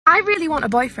I really want a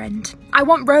boyfriend. I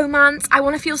want romance. I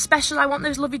want to feel special. I want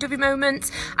those lovey-dovey moments.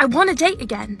 I want to date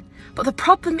again. But the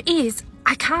problem is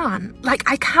I can't. Like,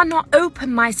 I cannot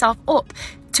open myself up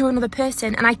to another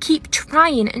person, and I keep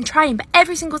trying and trying, but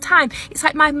every single time it's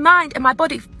like my mind and my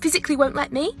body physically won't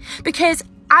let me, because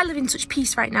I live in such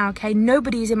peace right now, okay?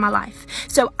 Nobody is in my life.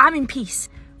 So I'm in peace.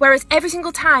 Whereas every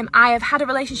single time I have had a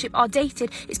relationship or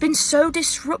dated, it's been so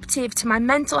disruptive to my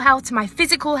mental health, to my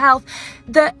physical health,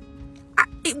 that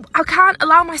I can't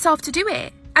allow myself to do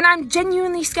it. And I'm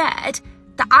genuinely scared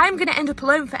that I'm going to end up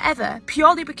alone forever,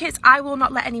 purely because I will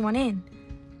not let anyone in.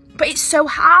 But it's so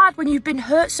hard when you've been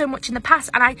hurt so much in the past,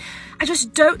 and I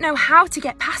just don't know how to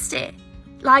get past it.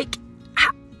 Like,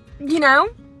 you know,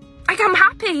 like, I'm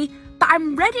happy, but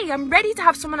I'm ready to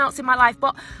have someone else in my life,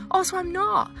 but also I'm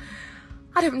not.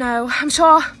 I don't know. I'm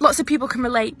sure lots of people can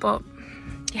relate, but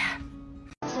yeah.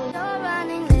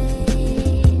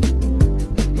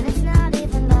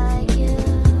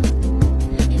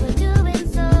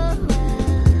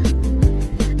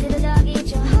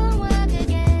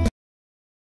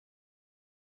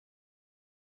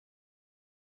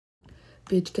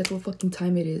 Bitch, guess what fucking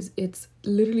time it is? It's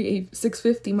literally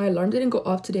 6:50. My alarm didn't go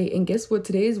off today, and guess what?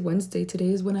 Today is Wednesday. Today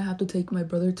is when I have to take my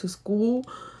brother to school,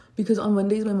 because on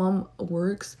Mondays my mom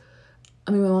works.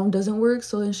 I mean, my mom doesn't work,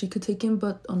 so then she could take him,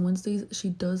 but on Wednesdays she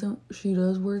doesn't. She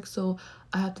does work, so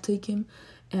I have to take him.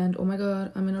 And oh my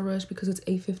god, I'm in a rush because it's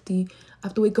 8:50. I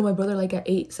have to wake up my brother like at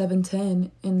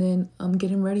 7:10, and then get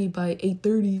him ready by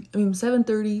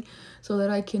 7:30, so that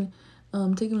I can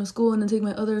take him to school, and then take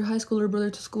my other high schooler brother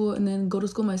to school, and then go to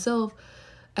school myself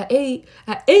at 8.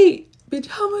 Bitch,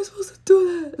 how am I supposed to do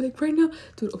that? Like, right now?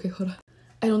 Dude, okay, hold on.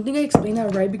 I don't think I explained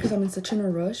that right because I'm in such a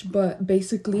rush, but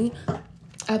basically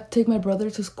I have to take my brother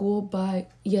to school by,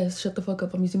 yes, shut the fuck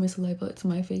up, I'm using my saliva, it's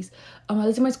my face. I have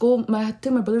to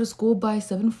take my brother to school by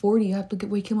 7:40. I have to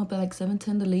wake him up at like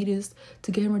 7:10 the latest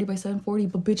to get him ready by 7:40.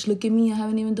 But bitch, look at me, I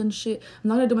haven't even done shit. I'm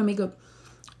not gonna do my makeup.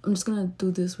 I'm just gonna do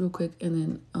this real quick, and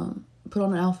then put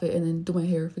on an outfit, and then do my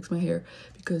hair, fix my hair,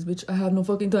 because bitch, I have no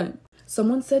fucking time.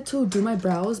 Someone said to do my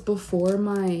brows before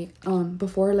my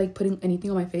before like putting anything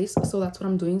on my face, so that's what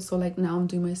I'm doing. So like now I'm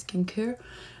doing my skincare.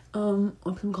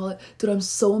 What can I call it? Dude, I'm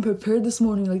so unprepared this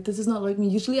morning. Like, this is not like me.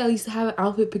 Usually I at least have an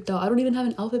outfit picked out. I don't even have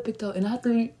an outfit picked out, and I have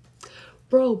to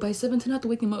bro, by 7:10 I have to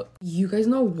wake him up. You guys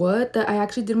know what? That I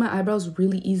actually did my eyebrows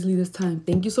really easily this time.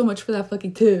 Thank you so much for that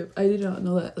fucking tip. I did not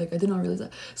know that. Like, I did not realize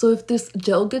that. So if this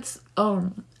gel gets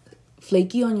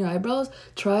flaky on your eyebrows,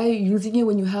 try using it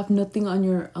when you have nothing on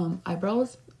your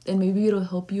eyebrows, and maybe it'll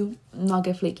help you not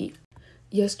get flaky.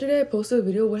 Yesterday I posted a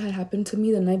video what had happened to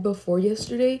me the night before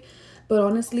yesterday, but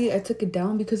honestly I took it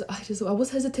down because I was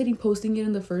hesitating posting it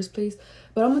in the first place.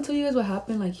 But I'm gonna tell you guys what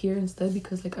happened like here instead,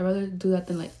 because like I'd rather do that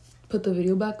than like put the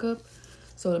video back up.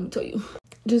 So let me tell you,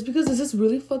 just because this is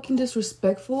really fucking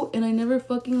disrespectful, and I never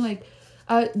fucking like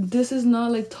this is not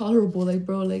like tolerable. Like,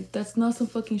 bro, like that's not some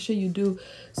fucking shit you do.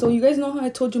 So you guys know how I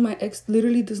told you my ex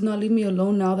literally does not leave me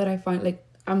alone now that I find like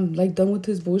I'm like done with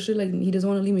his bullshit. Like, he doesn't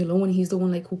want to leave me alone when he's the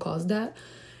one like who caused that.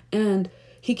 And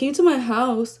he came to my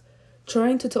house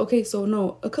trying to okay, so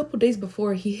no, a couple days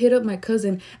before, he hit up my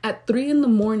cousin at 3 in the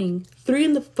morning, 3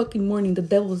 in the fucking morning, the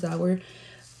devil's hour,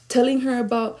 talking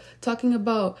about,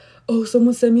 oh,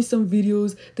 someone sent me some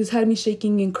videos, this had me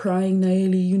shaking and crying,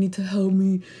 Naeli, you need to help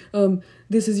me,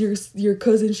 this is your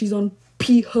cousin, she's on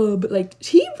P-Hub. Like,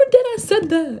 he did I said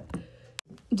that.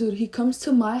 Dude, he comes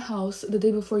to my house the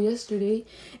day before yesterday,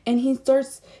 and he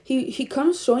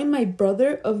comes showing my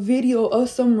brother a video of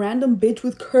some random bitch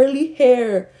with curly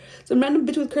hair.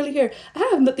 I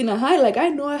have nothing to hide. Like, I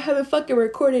know I haven't fucking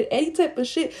recorded any type of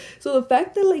shit. So the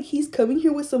fact that like he's coming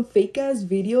here with some fake ass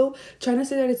video trying to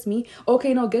say that it's me.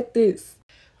 Okay, now get this.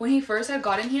 When he first had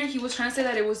gotten here, he was trying to say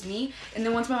that it was me, and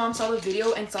then once my mom saw the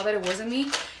video and saw that it wasn't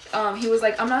me, he was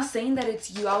like, I'm not saying that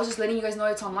it's you, I was just letting you guys know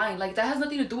it's online. Like, that has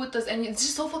nothing to do with us, and it's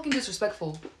just so fucking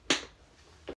disrespectful.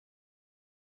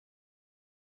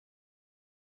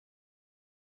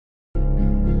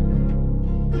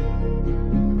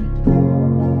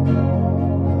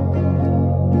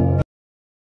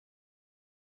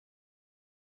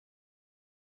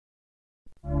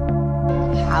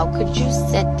 How could you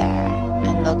sit there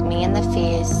and look me in the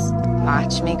face,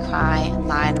 watch me cry, and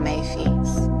lie to my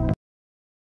face?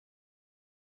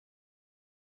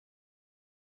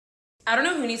 I don't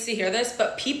know who needs to hear this,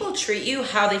 but people treat you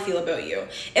how they feel about you.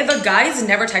 If a guy is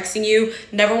never texting you,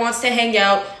 never wants to hang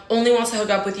out, only wants to hook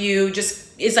up with you,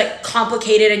 just is like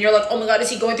complicated, and you're like, oh my god, is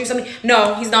he going through something?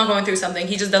 No, he's not going through something.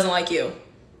 He just doesn't like you.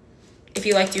 If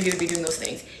he liked you, he would be doing those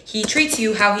things. He treats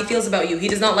you how he feels about you. He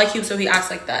does not like you, so he acts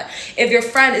like that. If your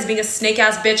friend is being a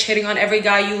snake-ass bitch, hitting on every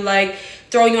guy you like,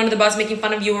 throwing you under the bus, making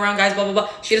fun of you around guys, blah, blah, blah.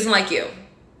 She doesn't like you.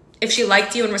 If she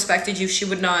liked you and respected you, she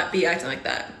would not be acting like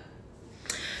that.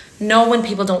 Know when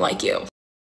people don't like you.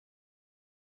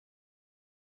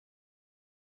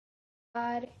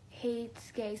 God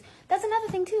hates gays. That's another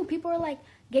thing too. People are like,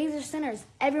 gays are sinners.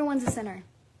 Everyone's a sinner.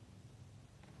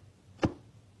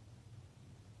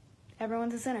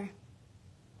 Everyone's a sinner.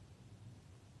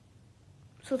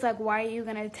 So it's like, why are you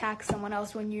going to attack someone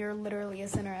else when you're literally a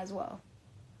sinner as well?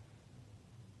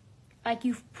 Like,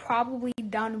 you've probably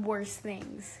done worse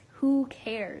things. Who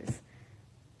cares?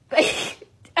 Like,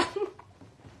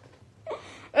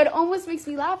 it almost makes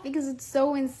me laugh because it's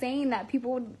so insane that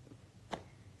people would...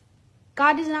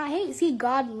 God does not hate. See,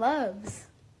 God loves.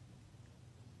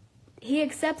 He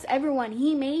accepts everyone.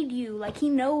 He made you. Like, he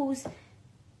knows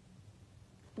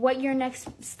what your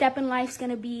next step in life's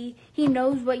going to be. He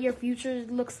knows what your future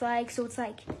looks like. So it's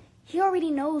like, he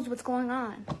already knows what's going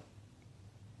on.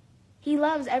 He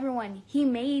loves everyone. He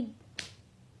made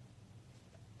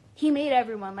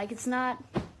everyone. Like, it's not...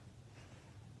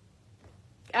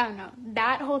 I don't know.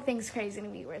 That whole thing's crazy to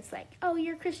me where it's like, oh,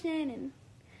 you're Christian and...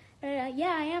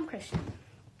 yeah, I am Christian.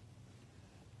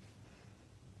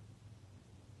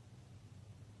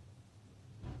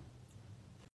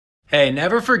 Hey,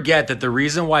 never forget that the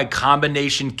reason why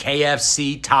combination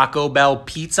KFC, Taco Bell,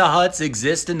 Pizza Huts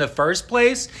exist in the first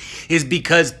place is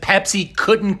because Pepsi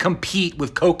couldn't compete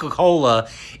with Coca-Cola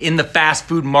in the fast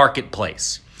food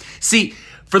marketplace. See,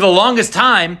 for the longest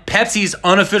time, Pepsi's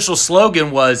unofficial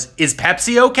slogan was, "Is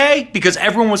Pepsi okay?" Because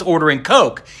everyone was ordering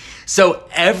Coke. So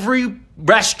every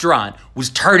restaurant was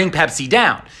turning Pepsi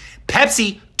down.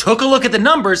 Pepsi took a look at the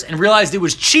numbers and realized it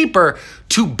was cheaper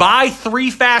to buy 3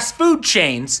 fast food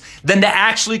chains than to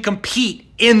actually compete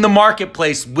in the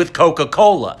marketplace with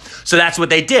Coca-Cola. So that's what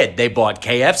they did. They bought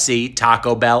KFC,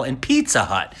 Taco Bell, and Pizza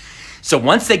Hut. So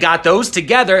once they got those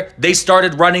together, they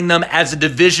started running them as a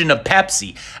division of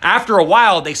Pepsi. After a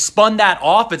while, they spun that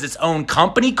off as its own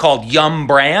company called Yum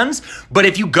Brands. But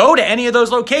if you go to any of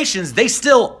those locations, they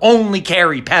still only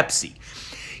carry Pepsi.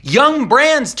 Young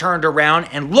Brands turned around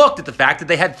and looked at the fact that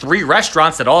they had 3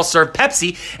 restaurants that all served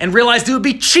Pepsi and realized it would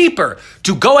be cheaper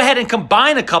to go ahead and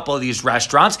combine a couple of these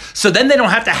restaurants so then they don't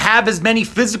have to have as many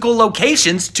physical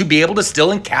locations to be able to still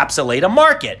encapsulate a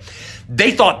market.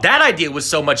 They thought that idea was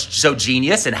so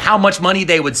genius and how much money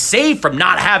they would save from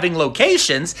not having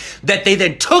locations that they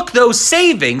then took those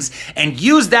savings and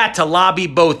used that to lobby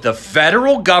both the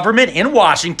federal government in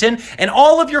Washington and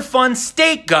all of your fun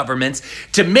state governments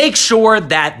to make sure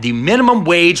that the minimum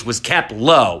wage was kept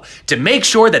low, to make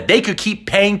sure that they could keep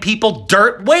paying people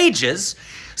dirt wages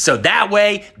so that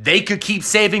way they could keep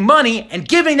saving money and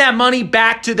giving that money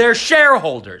back to their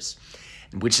shareholders.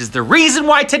 Which is the reason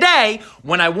why today,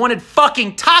 when I wanted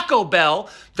fucking Taco Bell,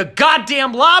 the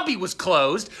goddamn lobby was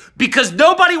closed because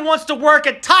nobody wants to work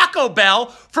at Taco Bell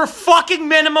for fucking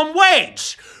minimum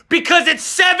wage. Because it's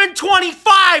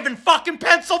 $7.25 in fucking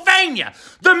Pennsylvania.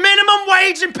 The minimum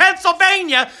wage in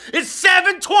Pennsylvania is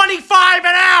 $7.25 an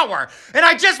hour. And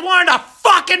I just wanted a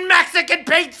fucking Mexican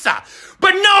pizza.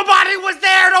 But nobody was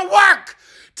there to work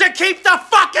to keep the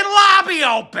fucking lobby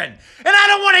open. And I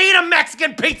don't want to eat a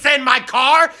Mexican pizza in my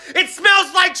car. It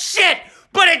smells like shit,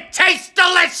 but it tastes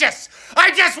delicious.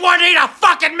 I just want to eat a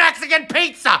fucking Mexican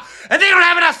pizza. And they don't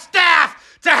have enough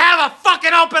staff to have a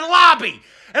fucking open lobby.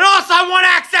 And also I want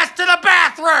access to the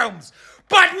bathrooms.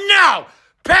 But no,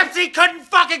 Pepsi couldn't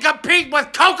fucking compete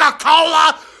with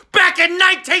Coca-Cola back in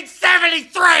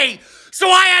 1973. So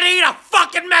I had to eat a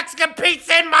fucking Mexican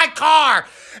pizza in my car.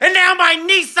 And now my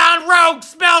Nissan Rogue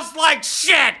smells like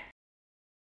shit.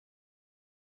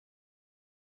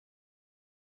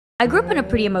 I grew up in a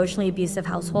pretty emotionally abusive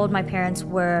household. My parents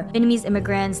were Vietnamese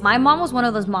immigrants. My mom was one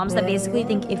of those moms that basically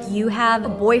think if you have a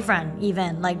boyfriend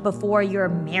even, like before you're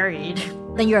married,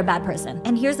 then you're a bad person.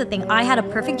 And here's the thing, I had a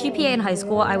perfect GPA in high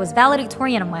school. I was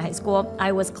valedictorian of my high school.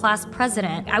 I was class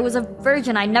president. I was a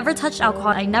virgin. I never touched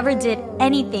alcohol. I never did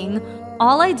anything.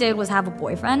 All I did was have a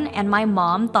boyfriend, and my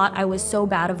mom thought I was so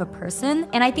bad of a person.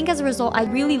 And I think as a result, I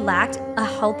really lacked a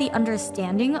healthy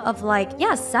understanding of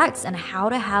sex and how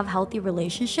to have healthy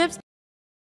relationships.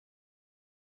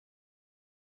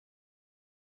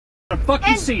 And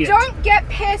don't get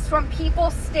pissed when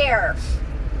people stare.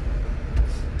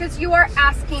 Because you are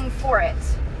asking for it.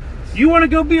 You want to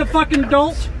go be a fucking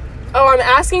adult? Oh, I'm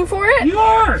asking for it? You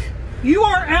are! You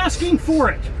are asking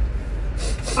for it.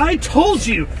 I told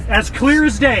you, as clear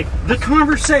as day, the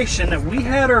conversation that we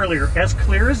had earlier, as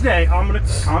clear as day, I'm going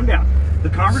to calm down. The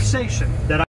conversation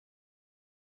that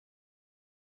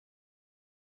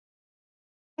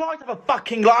I have a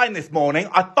fucking line this morning.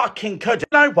 I fucking could. You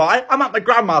know why? I'm at my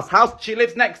grandma's house. She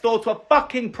lives next door to a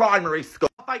fucking primary school.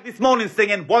 I fake this morning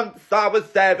singing Once I Was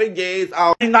 7 years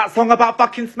old. Sing that song about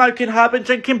fucking smoking herb and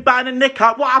drinking burning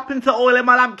liquor. What happened to oil in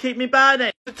my lamp keep me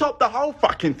burning? To top the whole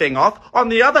fucking thing off, on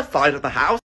the other side of the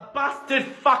house, a bastard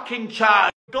fucking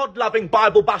church. God-loving,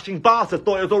 Bible-bashing bastard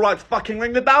thought it was alright to fucking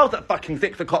ring the bells at fucking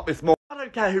 6 o'clock this morning. I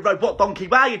don't care who rode what donkey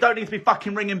where, you don't need to be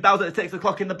fucking ringing bells at 6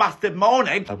 o'clock in the bastard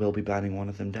morning. I will be burning one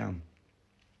of them down.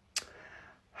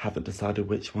 Haven't decided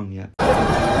which one yet.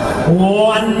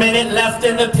 1 minute left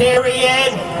in the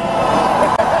period.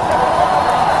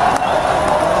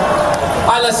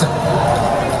 Alright, listen.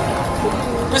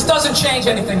 This doesn't change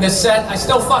anything, this set. I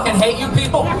still fucking hate you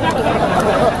people.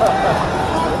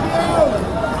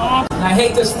 And I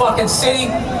hate this fucking city.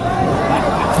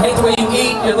 I hate the way you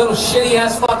eat, your little shitty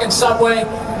ass fucking Subway.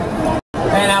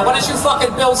 And why don't you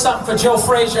fucking build something for Joe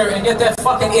Frazier and get that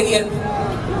fucking idiot.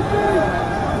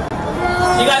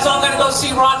 You guys all gonna go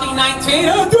see Rocky 19?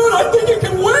 Oh, dude, I think you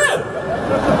can win.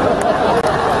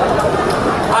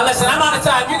 Listen, I'm out of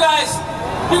time. You guys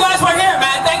were here,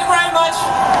 man. Thank you very much.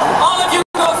 All of you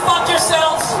go fuck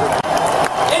yourselves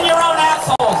in your own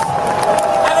assholes.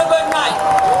 Have a good night.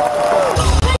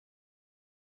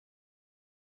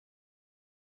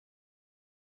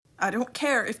 I don't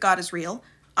care if God is real.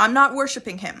 I'm not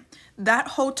worshiping him. That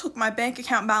hoe took my bank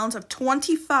account balance of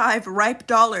 25 ripe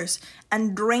dollars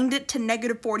and drained it to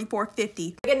negative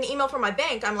 $44.50. I get an email from my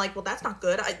bank. I'm like, well, that's not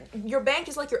good. Your bank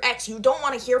is like your ex. You don't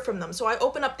want to hear from them. So I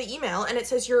open up the email and it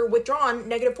says you're withdrawn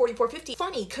negative $44.50.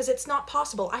 Funny, because it's not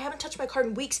possible. I haven't touched my card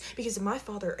in weeks because if my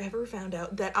father ever found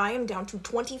out that I am down to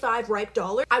 25 ripe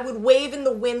dollars, I would wave in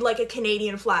the wind like a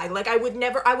Canadian flag. Like I would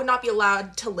not be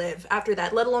allowed to live after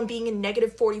that, let alone being in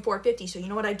negative $44.50. So you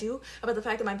know what I do about the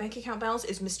fact that my bank account balance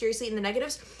is mysteriously in the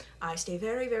negatives? I stay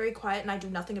very, very quiet and I do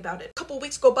nothing about it. A couple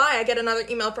weeks go by, I get another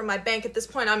email from my bank. At this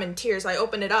point, I'm in tears. I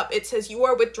open it up. It says you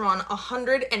are withdrawn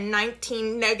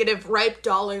 119 negative ripe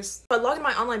dollars. I log in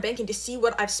my online banking to see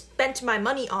what I've spent my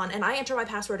money on, and I enter my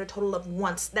password a total of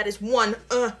once. That is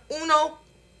uno,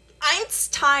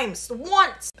 eins times,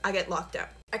 once. I get locked out.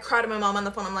 I cry to my mom on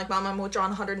the phone. I'm like, Mom, I'm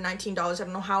withdrawn $119. I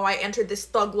don't know how I entered this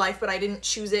thug life, but I didn't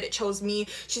choose it. It chose me.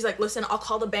 She's like, listen, I'll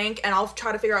call the bank and I'll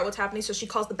try to figure out what's happening. So she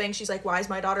calls the bank. She's like, why is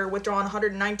my daughter withdrawing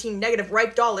 119 negative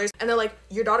ripe dollars? And they're like,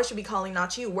 your daughter should be calling,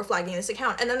 not you. We're flagging this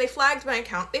account. And then they flagged my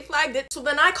account. They flagged it. So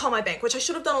then I call my bank, which I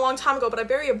should have done a long time ago, but I'm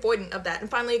very avoidant of that. And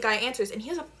finally a guy answers and he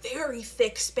has a very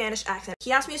thick Spanish accent.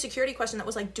 He asked me a security question that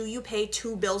was like, do you pay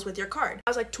 2 bills with your card? I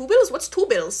was like, 2 bills? What's 2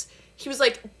 bills? He was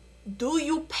like, do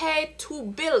you pay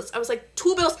 2 bills? I was like,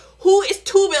 2 bills? Who is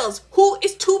 2 bills? Who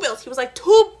is 2 bills? He was like,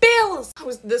 2 bills! I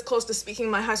was this close to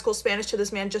speaking my high school Spanish to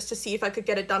this man just to see if I could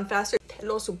get it done faster. Te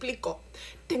lo suplico.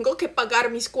 Tengo que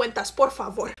pagar mis cuentas, por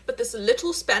favor. But this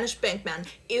little Spanish bank man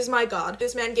is my god.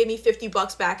 This man gave me 50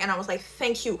 bucks back and I was like,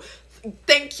 thank you.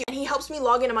 Thank you. And he helps me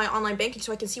log into my online banking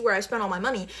so I can see where I spent all my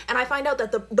money. And I find out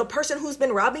that the person who's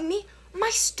been robbing me, my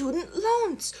student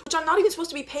loans, which I'm not even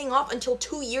supposed to be paying off until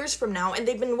 2 years from now, and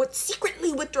they've been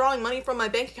secretly withdrawing money from my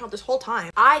bank account this whole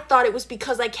time. I thought it was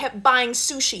because I kept buying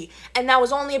sushi, and that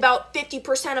was only about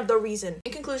 50% of the reason.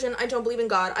 In conclusion, I don't believe in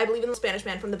God. I believe in the Spanish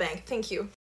man from the bank. Thank you.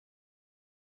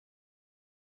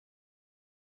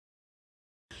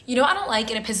 You know what I don't like,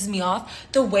 and it pisses me off?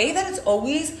 The way that it's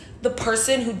always the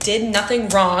person who did nothing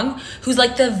wrong, who's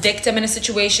like the victim in a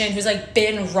situation, who's like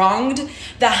been wronged,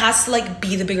 that has to like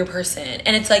be the bigger person.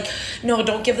 And it's like, no,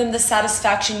 don't give them the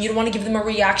satisfaction. You don't want to give them a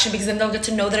reaction because then they'll get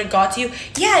to know that it got to you.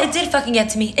 Yeah, it did fucking get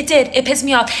to me. It did. It pissed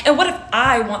me off. And what if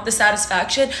I want the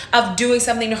satisfaction of doing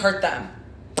something to hurt them?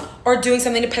 Or doing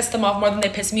something to piss them off more than they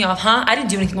piss me off, huh? I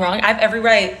didn't do anything wrong. I have every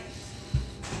right.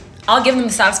 I'll give them the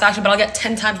satisfaction, but I'll get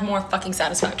 10 times more fucking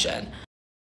satisfaction.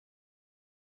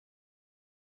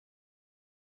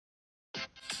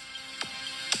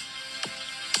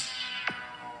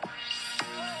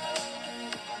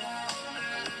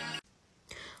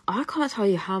 I can't tell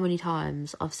you how many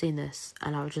times I've seen this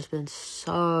and I've just been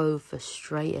so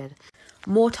frustrated.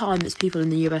 More times people in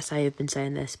the USA have been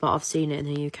saying this, but I've seen it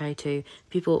in the UK too.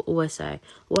 People always say,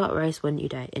 what race wouldn't you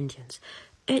date? Indians.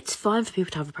 It's fine for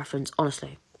people to have a preference,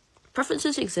 honestly.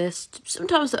 Preferences exist.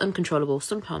 Sometimes they're uncontrollable.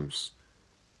 Sometimes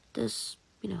there's,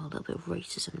 a little bit of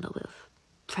racism, a little bit of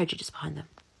prejudice behind them.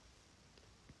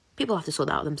 People have to sort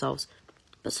that out themselves.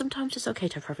 But sometimes it's okay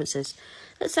to have preferences.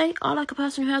 Let's say I like a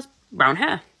person who has brown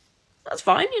hair. That's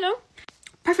fine,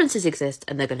 Preferences exist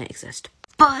and they're going to exist.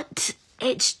 But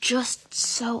it's just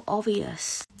so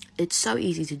obvious. It's so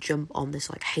easy to jump on this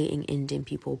hating Indian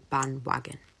people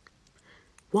bandwagon.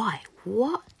 Why?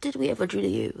 What did we ever do to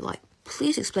you?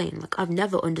 Please explain. Like, I've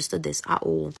never understood this at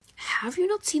all. Have you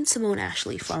not seen Simone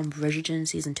Ashley from Bridgerton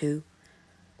season 2?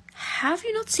 Have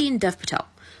you not seen Dev Patel?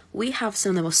 We have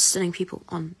some of the most stunning people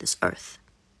on this earth.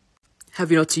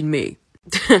 Have you not seen me?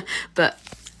 But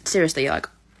seriously, like,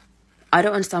 I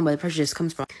don't understand where the prejudice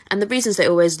comes from. And the reasons they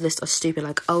always list are stupid,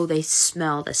 like, oh, they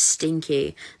smell, they're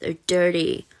stinky, they're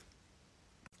dirty.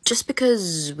 Just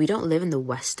because we don't live in the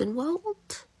Western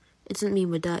world, it doesn't mean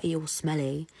we're dirty or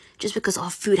smelly. Just because our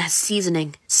food has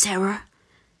seasoning, Sarah,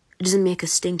 it doesn't make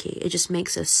us stinky. It just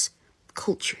makes us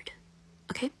cultured,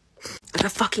 okay? Like, I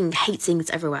fucking hate seeing this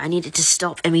everywhere. I need it to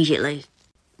stop immediately.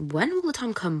 When will the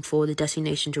time come for the Desi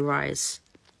Nation to rise?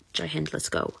 Jai Hind, let's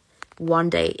go. One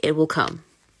day it will come.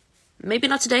 Maybe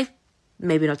not today,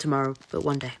 maybe not tomorrow, but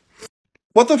one day.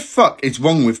 What the fuck is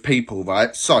wrong with people,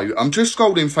 right? So, I'm just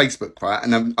scrolling Facebook, right,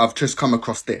 and I've just come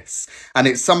across this. And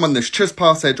it's someone that's just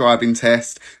passed their driving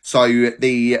test. So,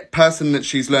 the person that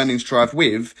she's learning to drive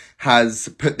with has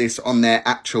put this on their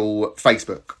actual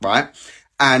Facebook, right?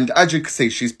 And as you can see,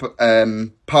 she's passed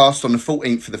on the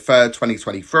 14th of the 3rd,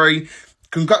 2023.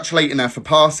 Congratulating her for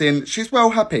passing. She's well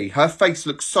happy. Her face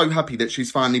looks so happy that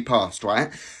she's finally passed, right?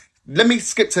 Let me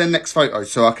skip to the next photo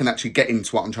so I can actually get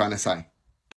into what I'm trying to say.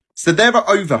 So there are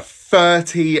over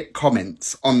 30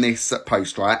 comments on this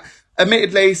post, right?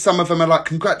 Admittedly, some of them are like,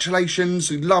 congratulations,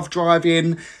 we love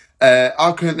driving,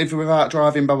 I couldn't live without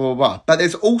driving, blah, blah, blah. But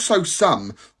there's also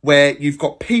some where you've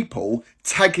got people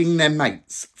tagging their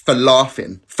mates for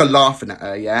laughing at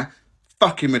her, yeah?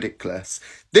 Fucking ridiculous.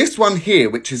 This one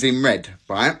here, which is in red,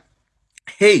 right?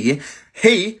 He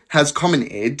has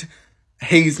commented,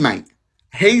 his mate.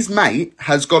 His mate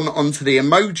has gone onto the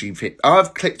emoji thing.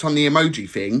 I've clicked on the emoji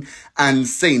thing and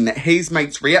seen that his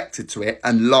mate's reacted to it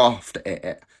and laughed at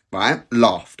it, right?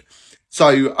 Laughed.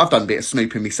 So I've done a bit of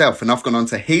snooping myself and I've gone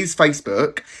onto his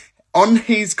Facebook. On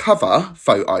his cover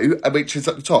photo, which is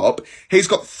at the top, he's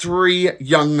got 3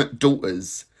 young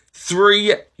daughters.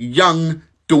 3 young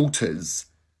daughters.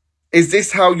 Is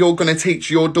this how you're going to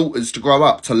teach your daughters to grow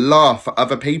up, to laugh at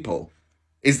other people?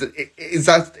 Is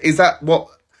that what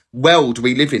world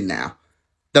we live in now?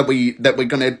 That we're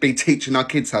going to be teaching our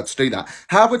kids how to do that?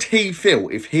 How would he feel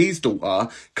if his daughter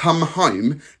come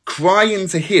home crying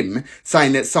to him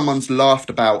saying that someone's laughed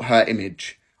about her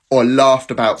image or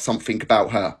laughed about something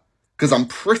about her? Because I'm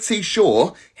pretty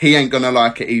sure he ain't going to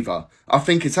like it either. I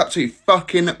think it's absolutely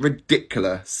fucking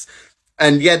ridiculous.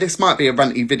 And yeah, this might be a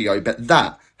ranty video, but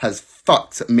that has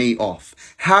fucked me off.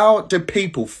 How do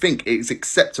people think it's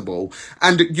acceptable?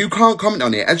 And you can't comment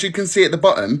on it. As you can see at the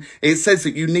bottom, it says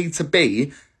that you need to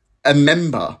be a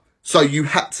member. So you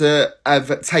had to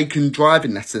have taken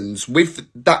driving lessons with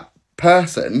that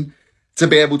person to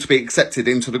be able to be accepted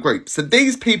into the group. So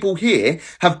these people here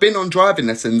have been on driving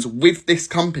lessons with this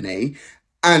company,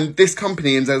 and this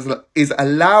company is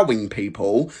allowing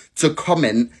people to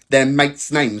comment their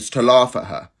mates' names to laugh at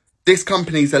her. This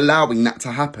company's allowing that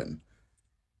to happen.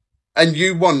 And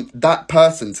you want that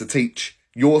person to teach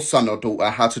your son or daughter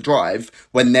how to drive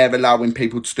when they're allowing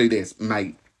people to do this?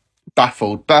 Mate,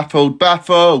 baffled.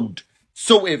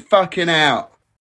 Sort it fucking out.